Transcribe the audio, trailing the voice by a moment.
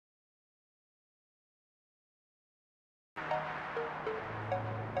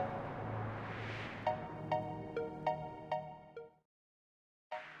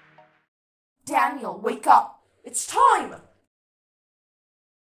Daniel, wake up! It's time!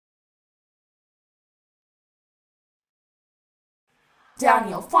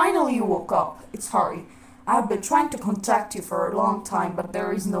 Daniel, finally you woke up. It's Harry. I've been trying to contact you for a long time, but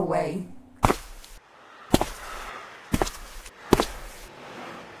there is no way.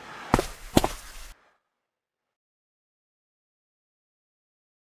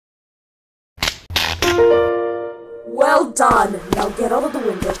 Well done! Now get out of the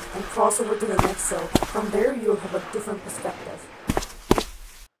window and cross over to the next cell. From there you'll have a different perspective.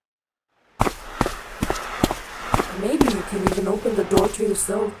 Maybe you can even open the door to your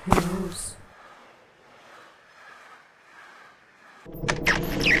cell. Who knows?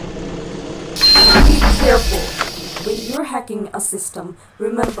 Be careful! When you're hacking a system,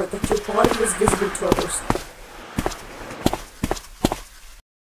 remember that your body is visible to others.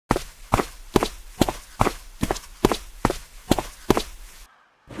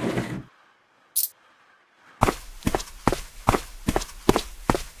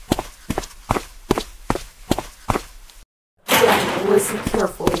 Listen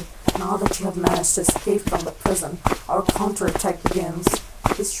carefully. Now that you have managed to escape from the prison, our counterattack begins.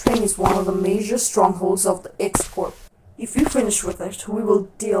 This train is one of the major strongholds of the Corp. If you finish with it, we will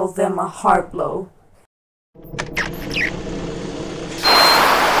deal them a hard blow.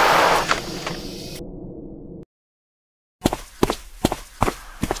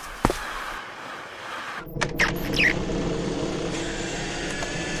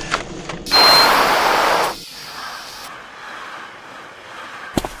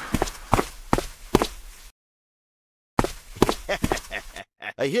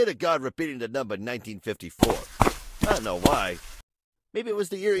 I hear the guard repeating the number 1954. I don't know why. Maybe it was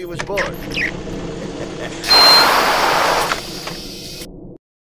the year he was born.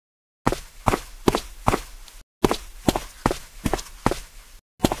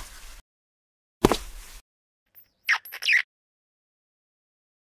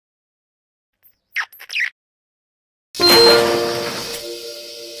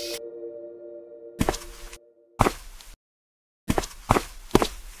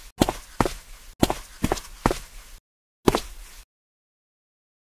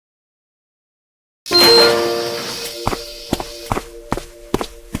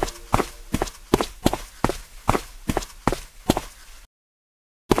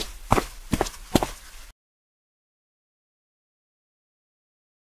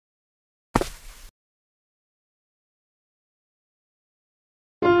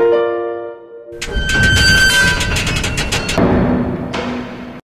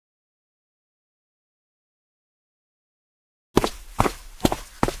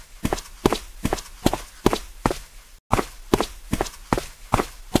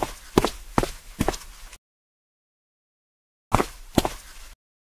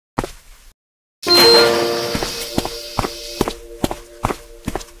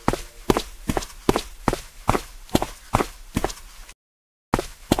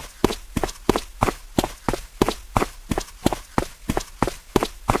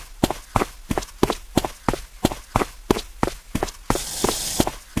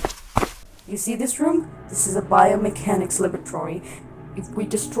 You see this room? This is a biomechanics laboratory. If we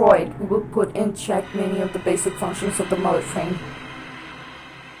destroy it, we will put in check many of the basic functions of the mother train.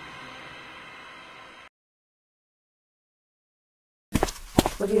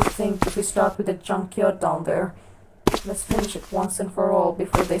 What do you think if we start with the junkyard down there? Let's finish it once and for all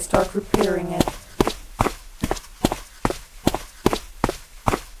before they start repairing it.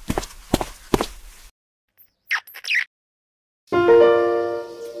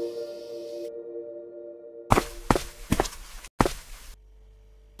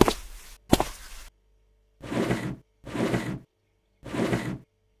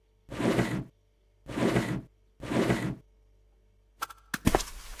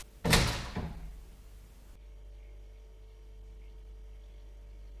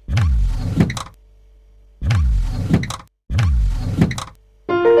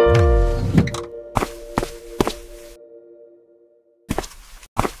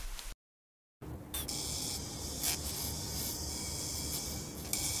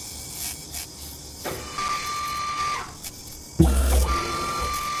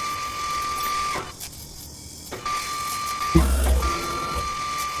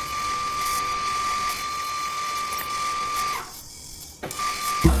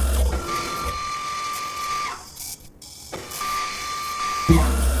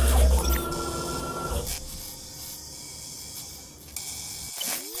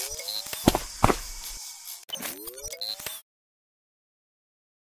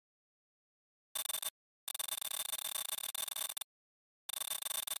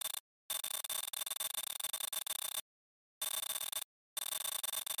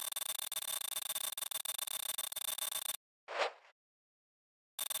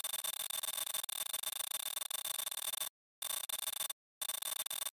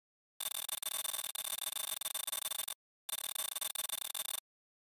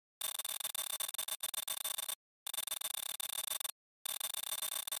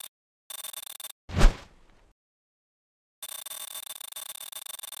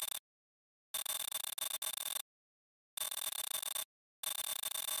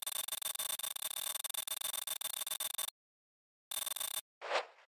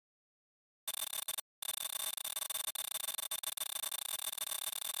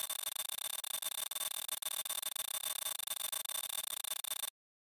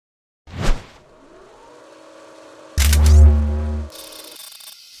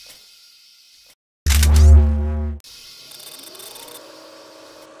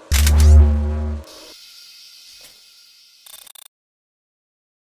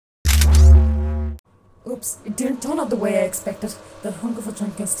 Oops, it didn't turn out the way I expected. That hunk of a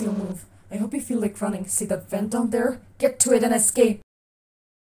junk can still move. I hope you feel like running. See that vent down there? Get to it and escape!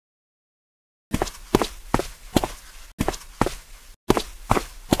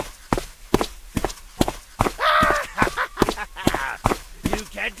 You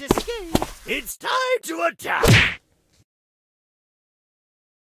can't escape. It's time to attack.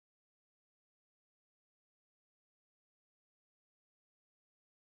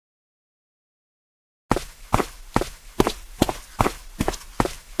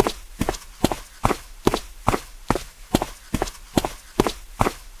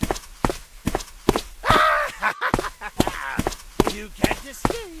 You can't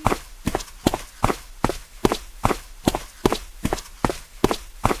escape.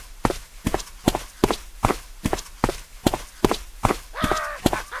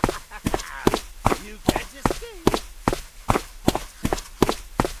 You can't escape.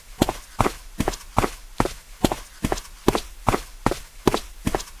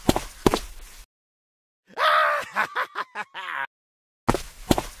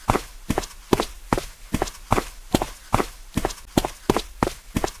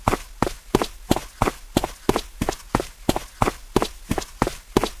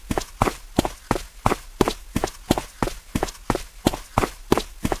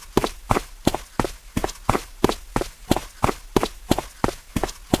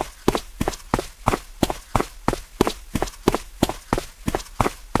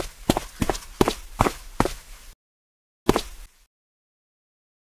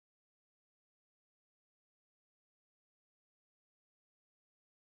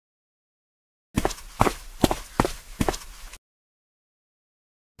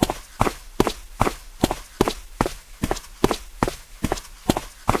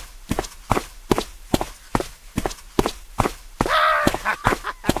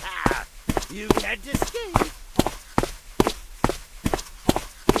 You can't escape.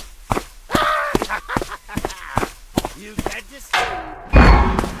 You can't escape.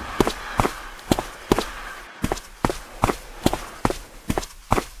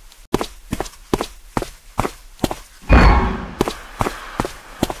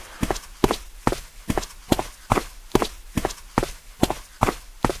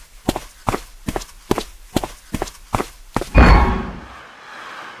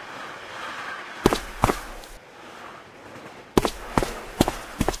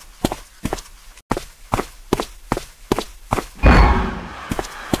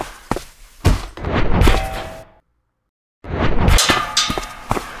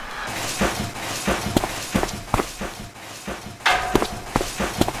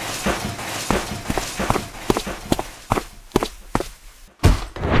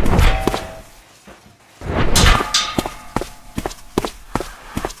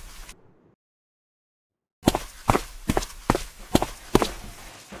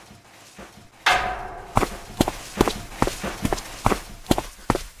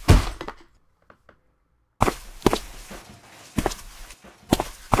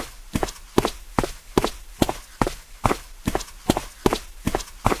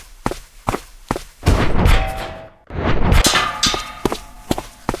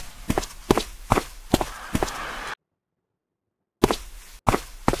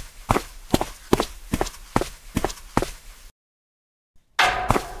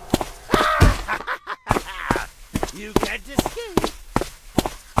 You can't escape.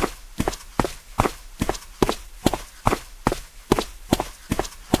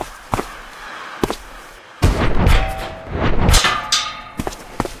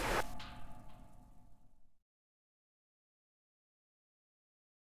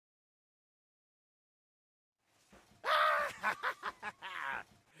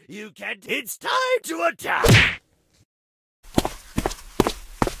 You can't. It's time to attack.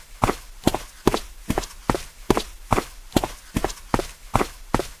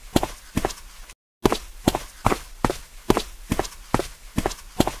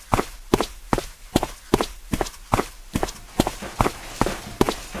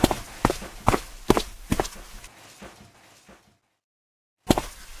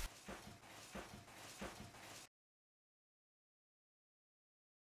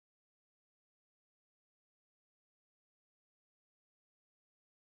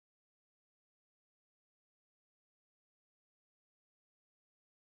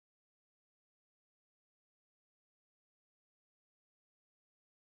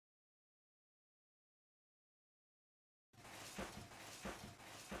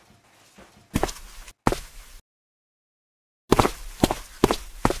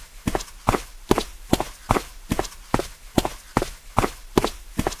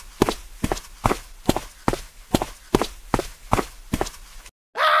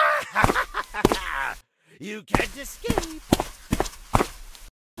 You can't escape.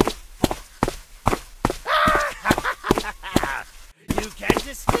 You can't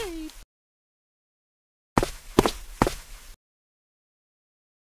escape.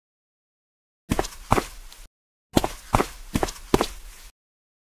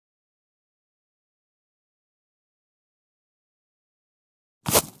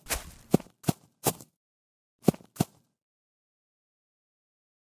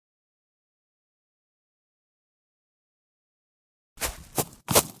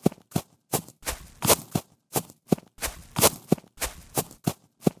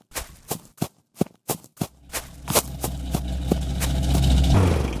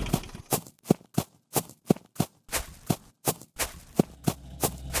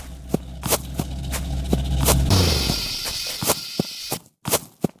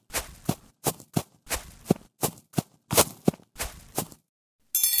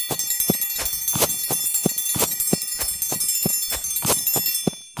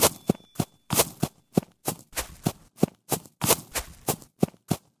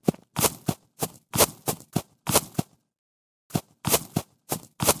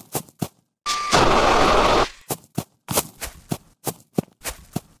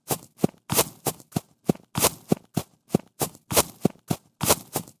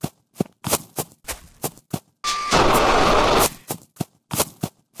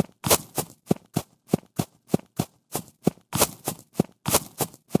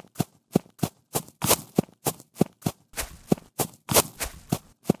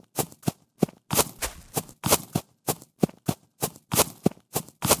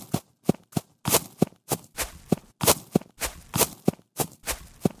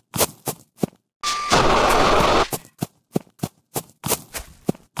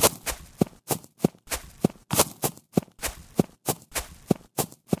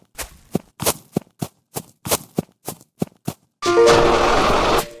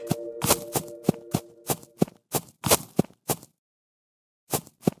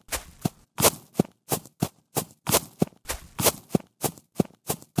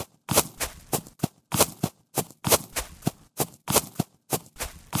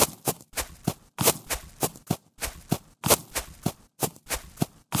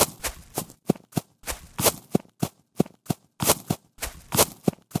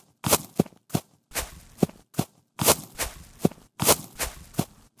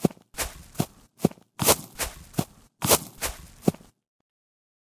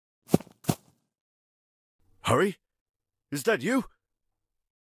 Hurry? Is that you?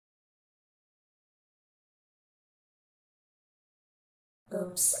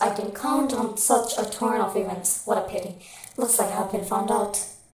 Oops, I didn't count on such a turn of events. What a pity. Looks like I've been found out.